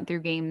 I just went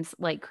through games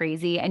like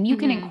crazy, and you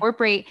can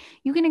incorporate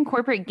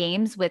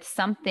games with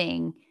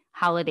something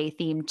holiday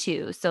themed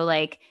too. So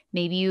like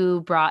maybe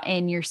you brought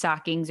in your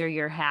stockings or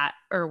your hat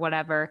or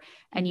whatever,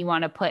 and you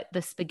want to put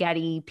the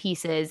spaghetti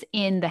pieces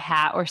in the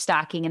hat or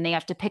stocking and they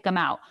have to pick them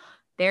out.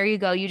 There you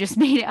go. You just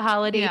made it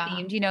holiday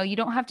themed. You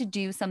don't have to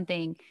do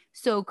something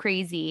so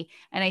crazy.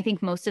 And I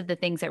think most of the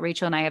things that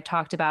Rachel and I have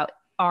talked about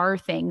are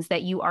things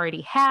that you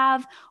already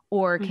have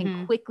or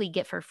can quickly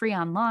get for free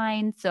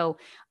online. So,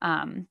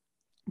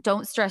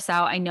 don't stress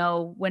out. I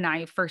know when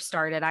I first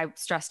started, I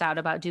stressed out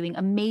about doing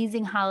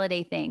amazing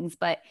holiday things,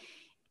 but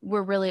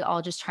we're really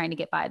all just trying to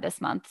get by this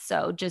month.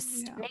 So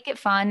just make it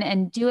fun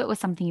and do it with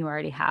something you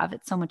already have.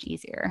 It's so much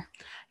easier.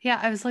 Yeah.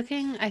 I was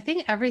looking, I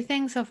think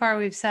everything so far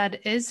we've said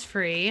is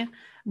free.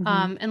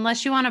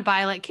 Unless you want to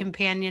buy like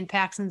companion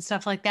packs and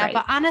stuff like that. Right.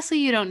 But honestly,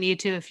 you don't need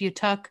to. If you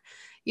took,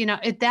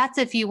 that's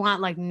if you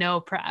want like no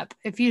prep.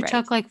 If you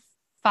took like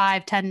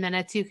 5-10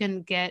 minutes, you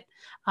can get,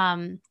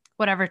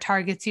 whatever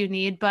targets you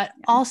need. But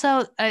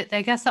also,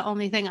 I guess the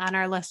only thing on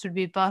our list would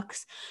be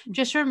books.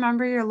 Just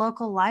remember your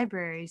local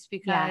libraries,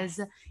 because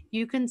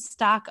you can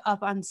stock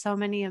up on so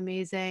many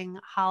amazing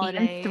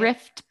holiday even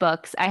thrift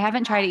books. I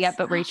haven't tried it yet,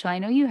 but Rachel, I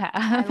know you have.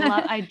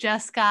 I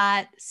just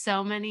got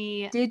so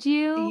many. Did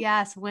you?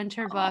 Yes,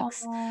 winter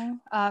books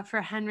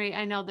for Henry.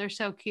 I know they're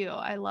so cute.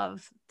 I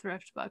love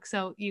thrift books,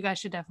 so you guys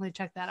should definitely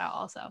check that out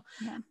also.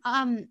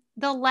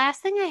 The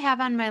last thing I have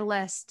on my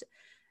list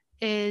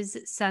is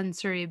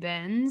sensory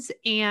bins,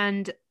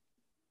 and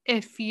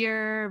if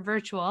you're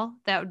virtual,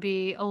 that would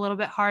be a little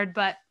bit hard,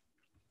 but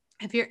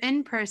if you're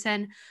in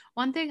person,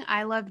 one thing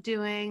I love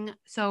doing,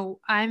 so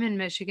I'm in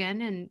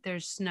Michigan and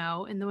there's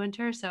snow in the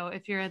winter. So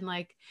if you're in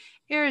like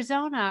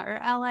Arizona or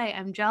LA,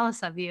 I'm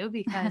jealous of you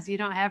because you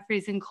don't have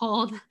freezing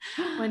cold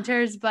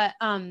winters. But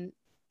I'll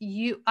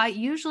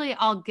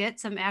get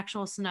some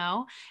actual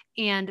snow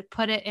and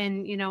put it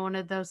in, one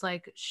of those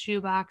like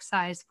shoebox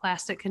sized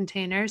plastic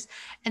containers,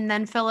 and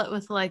then fill it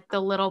with like the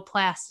little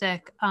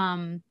plastic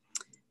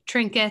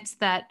trinkets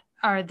that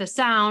are the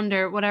sound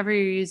or whatever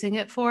you're using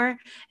it for.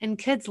 And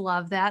kids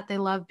love that. They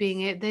love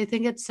they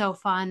think it's so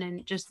fun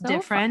and just so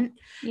different.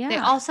 Fun. Yeah. They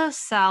also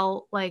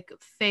sell like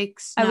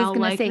fake snow. I was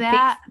going to say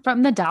that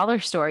from the dollar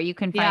store. You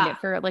can find it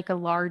for like a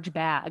large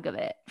bag of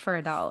it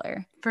for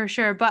 $1. For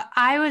sure. But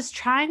I was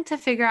trying to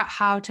figure out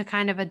how to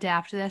kind of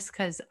adapt this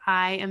because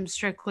I am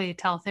strictly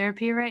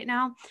teletherapy right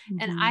now. Mm-hmm.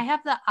 And I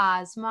have the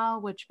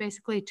Osmo, which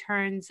basically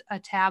turns a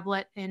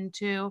tablet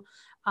into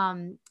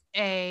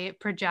a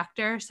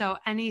projector. So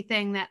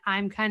anything that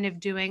I'm kind of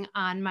doing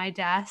on my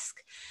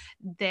desk,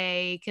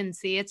 they can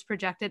see it's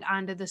projected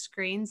onto the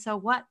screen. So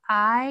what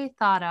I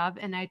thought of,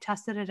 and I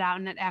tested it out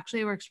and it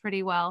actually works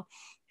pretty well,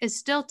 is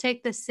still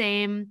take the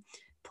same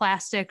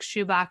plastic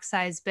shoebox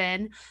size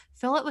bin,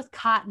 fill it with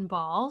cotton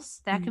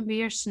balls. That can be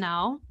your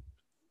snow.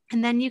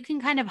 And then you can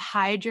kind of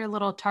hide your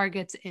little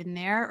targets in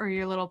there or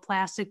your little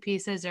plastic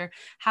pieces or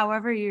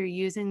however you're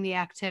using the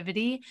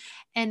activity.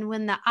 And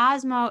when the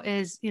Osmo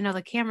is,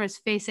 the camera is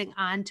facing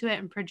onto it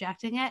and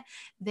projecting it,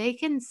 they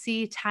can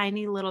see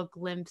tiny little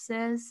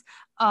glimpses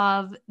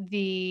of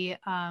the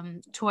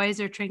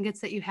toys or trinkets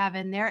that you have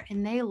in there.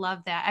 And they love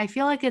that. I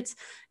feel like it's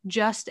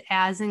just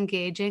as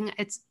engaging.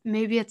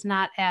 Maybe it's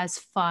not as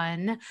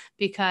fun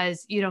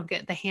because you don't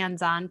get the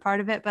hands-on part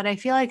of it, but I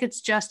feel like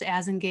it's just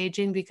as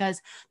engaging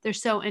because they're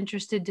so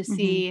interested to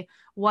see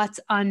what's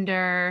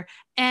under.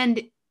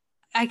 And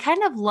I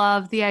kind of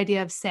love the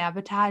idea of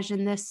sabotage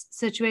in this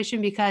situation,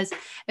 because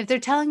if they're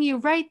telling you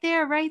right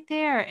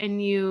there,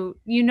 and you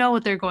know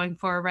what they're going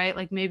for, right?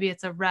 Like maybe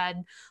it's a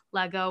red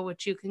Lego,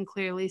 which you can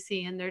clearly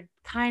see, and they're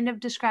kind of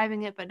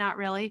describing it, but not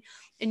really.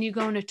 And you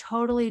go in a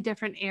totally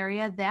different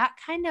area, that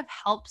kind of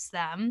helps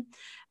them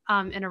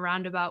in a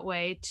roundabout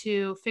way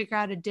to figure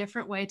out a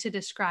different way to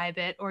describe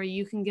it. Or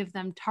you can give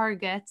them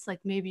targets, like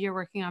maybe you're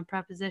working on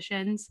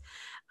prepositions,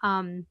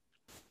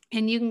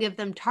 and you can give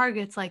them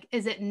targets like,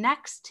 is it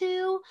next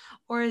to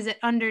or is it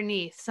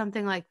underneath?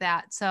 Something like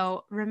that.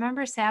 So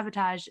remember,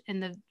 sabotage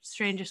in the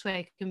strangest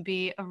way can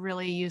be a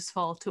really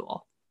useful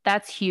tool.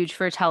 That's huge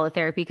for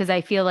teletherapy, because I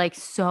feel like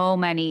so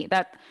many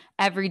that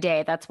every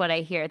day, that's what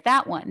I hear.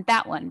 That one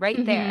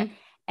right there.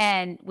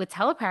 And with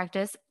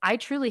telepractice, I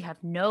truly have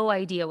no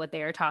idea what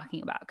they are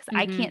talking about because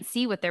I can't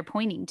see what they're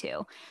pointing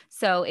to.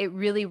 So it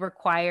really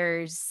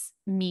requires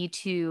me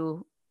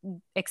to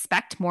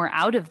expect more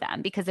out of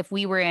them, because if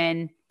we were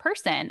in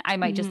person, I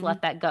might just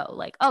let that go.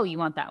 Like, oh, you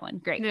want that one?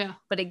 Great. Yeah.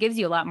 But it gives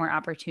you a lot more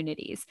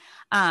opportunities.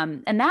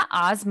 And that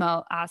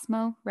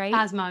Osmo, right?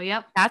 Osmo,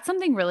 yep. That's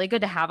something really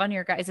good to have on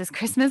your guys'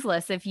 Christmas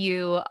list if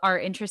you are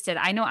interested.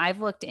 I know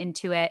I've looked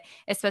into it,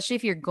 especially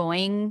if you're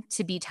going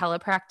to be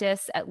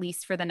telepractice, at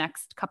least for the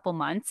next couple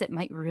months, it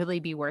might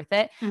really be worth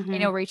it. I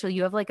know, Rachel,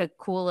 you have like a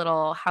cool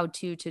little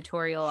how-to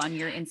tutorial on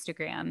your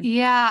Instagram.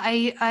 Yeah,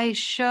 I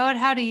showed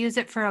how to use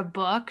it for a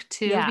book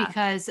too,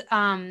 because,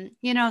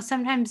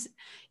 sometimes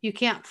you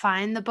can't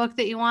find the book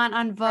that you want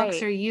on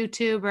books or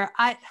YouTube, or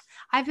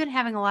I've been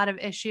having a lot of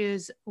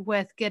issues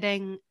with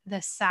getting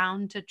the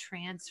sound to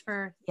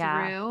transfer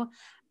through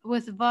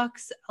with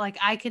books. Like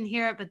I can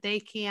hear it, but they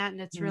can't,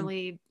 and it's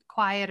really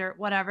quiet or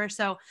whatever.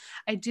 So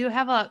I do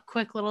have a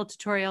quick little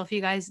tutorial if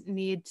you guys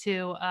need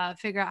to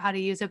figure out how to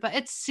use it, but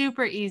it's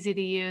super easy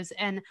to use.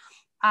 And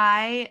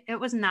it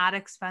was not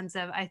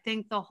expensive. I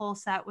think the whole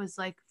set was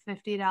like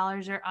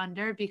 $50 or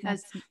under,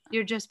 because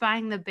you're just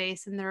buying the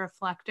base and the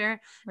reflector.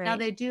 Right. Now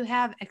they do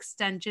have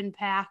extension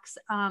packs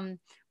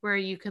where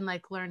you can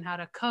like learn how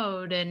to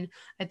code. And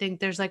I think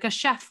there's like a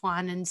chef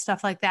one and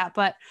stuff like that.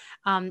 But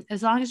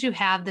as long as you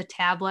have the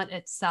tablet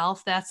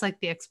itself, that's like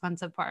the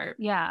expensive part.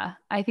 Yeah.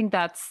 I think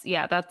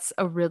that's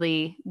a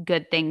really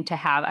good thing to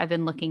have. I've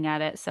been looking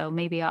at it, so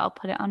maybe I'll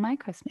put it on my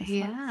Christmas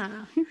list.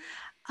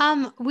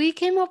 We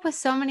came up with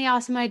so many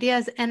awesome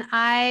ideas, and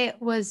I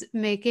was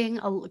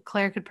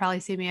Claire could probably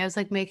see me. I was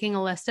like making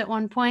a list at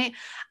one point.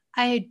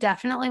 I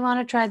definitely want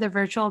to try the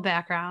virtual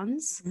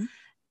backgrounds.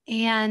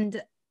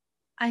 And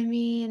I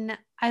mean,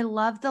 I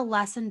love the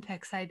lesson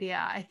picks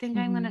idea. I think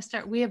I'm going to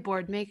start, we have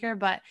Board Maker,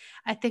 but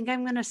I think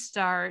I'm going to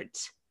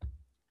start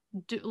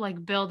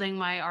building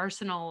my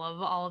arsenal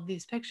of all of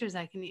these pictures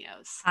I can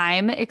use.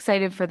 I'm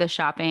excited for the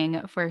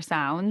shopping for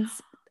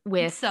sounds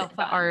with So the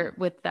fun. art,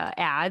 with the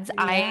ads.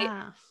 Yeah.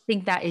 I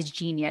think that is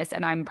genius.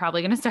 And I'm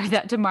probably going to start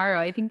that tomorrow.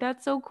 I think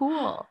that's so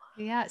cool.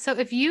 Yeah. So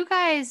if you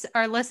guys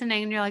are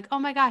listening and you're like, oh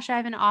my gosh, I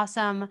have an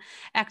awesome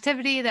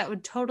activity that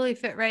would totally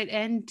fit right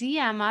in,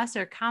 DM us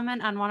or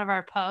comment on one of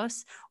our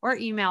posts or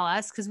email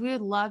us, because we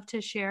would love to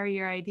share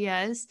your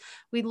ideas.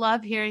 We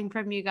love hearing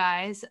from you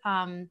guys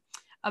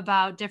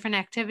about different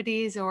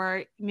activities,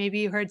 or maybe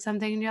you heard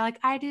something and you're like,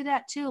 I do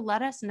that too.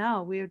 Let us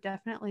know. We would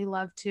definitely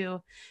love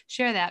to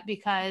share that,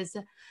 because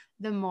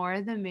the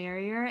more the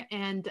merrier.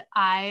 And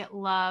I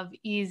love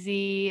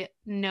easy,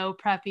 no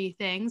preppy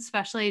things,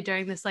 especially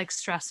during this like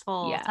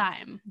stressful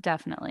time.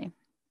 Definitely.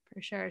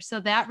 For sure. So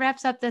that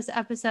wraps up this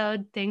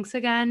episode. Thanks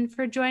again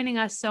for joining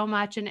us so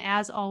much. And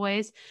as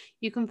always,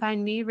 you can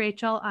find me,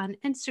 Rachel, on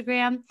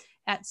Instagram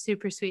at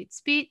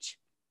SuperSweetSpeech.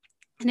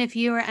 And if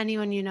you or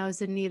anyone you know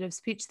is in need of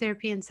speech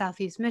therapy in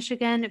Southeast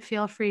Michigan,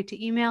 feel free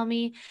to email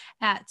me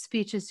at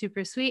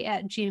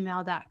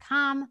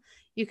speechessuperSweet@gmail.com.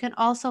 You can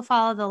also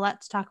follow the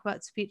Let's Talk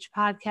About Speech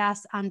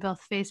podcast on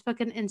both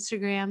Facebook and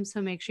Instagram.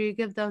 So make sure you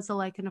give those a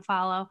like and a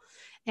follow.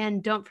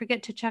 And don't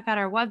forget to check out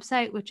our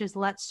website, which is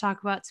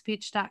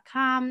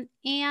letstalkaboutspeech.com.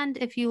 And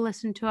if you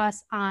listen to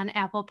us on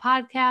Apple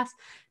Podcasts,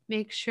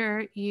 make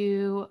sure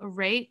you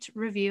rate,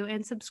 review,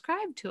 and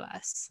subscribe to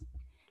us.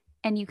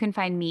 And you can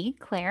find me,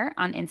 Claire,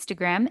 on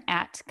Instagram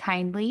at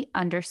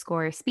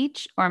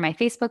kindly_speech, or my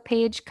Facebook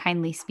page,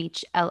 Kindly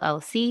Speech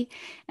LLC.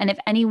 And if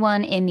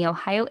anyone in the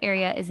Ohio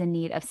area is in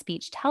need of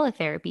speech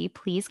teletherapy,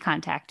 please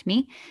contact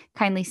me,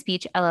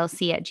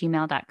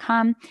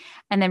 kindlyspeechllc@gmail.com.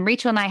 And then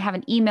Rachel and I have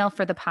an email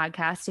for the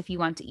podcast if you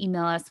want to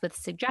email us with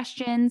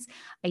suggestions,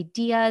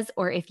 ideas,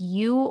 or if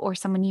you or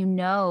someone you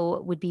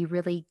know would be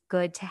really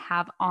good to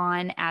have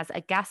on as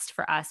a guest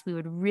for us. We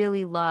would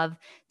really love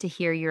to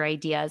hear your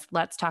ideas.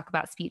 Let's talk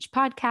about speech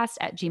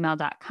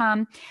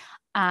podcast@gmail.com.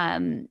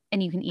 And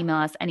you can email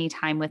us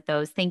anytime with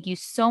those. Thank you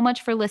so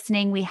much for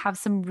listening. We have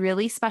some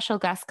really special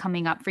guests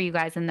coming up for you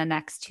guys in the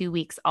next 2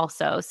 weeks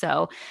also.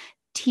 So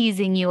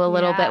teasing you a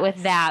little bit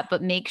with that,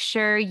 but make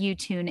sure you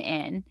tune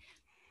in.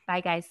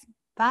 Bye, guys.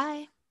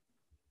 Bye.